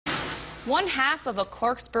One half of a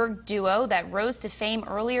Clarksburg duo that rose to fame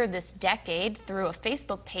earlier this decade through a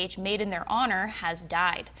Facebook page made in their honor has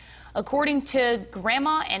died. According to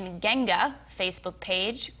Grandma and Genga Facebook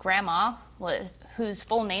page, Grandma, whose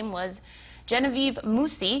full name was Genevieve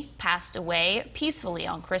Musi, passed away peacefully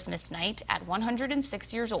on Christmas night at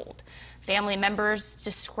 106 years old. Family members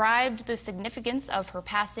described the significance of her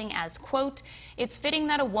passing as, quote, "It's fitting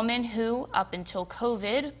that a woman who, up until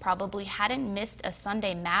COVID, probably hadn't missed a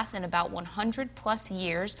Sunday Mass in about 100 plus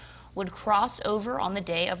years would cross over on the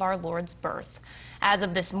day of our Lord's birth." As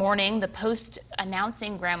of this morning, the post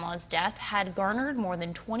announcing Grandma's death had garnered more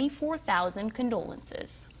than 24,000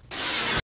 condolences.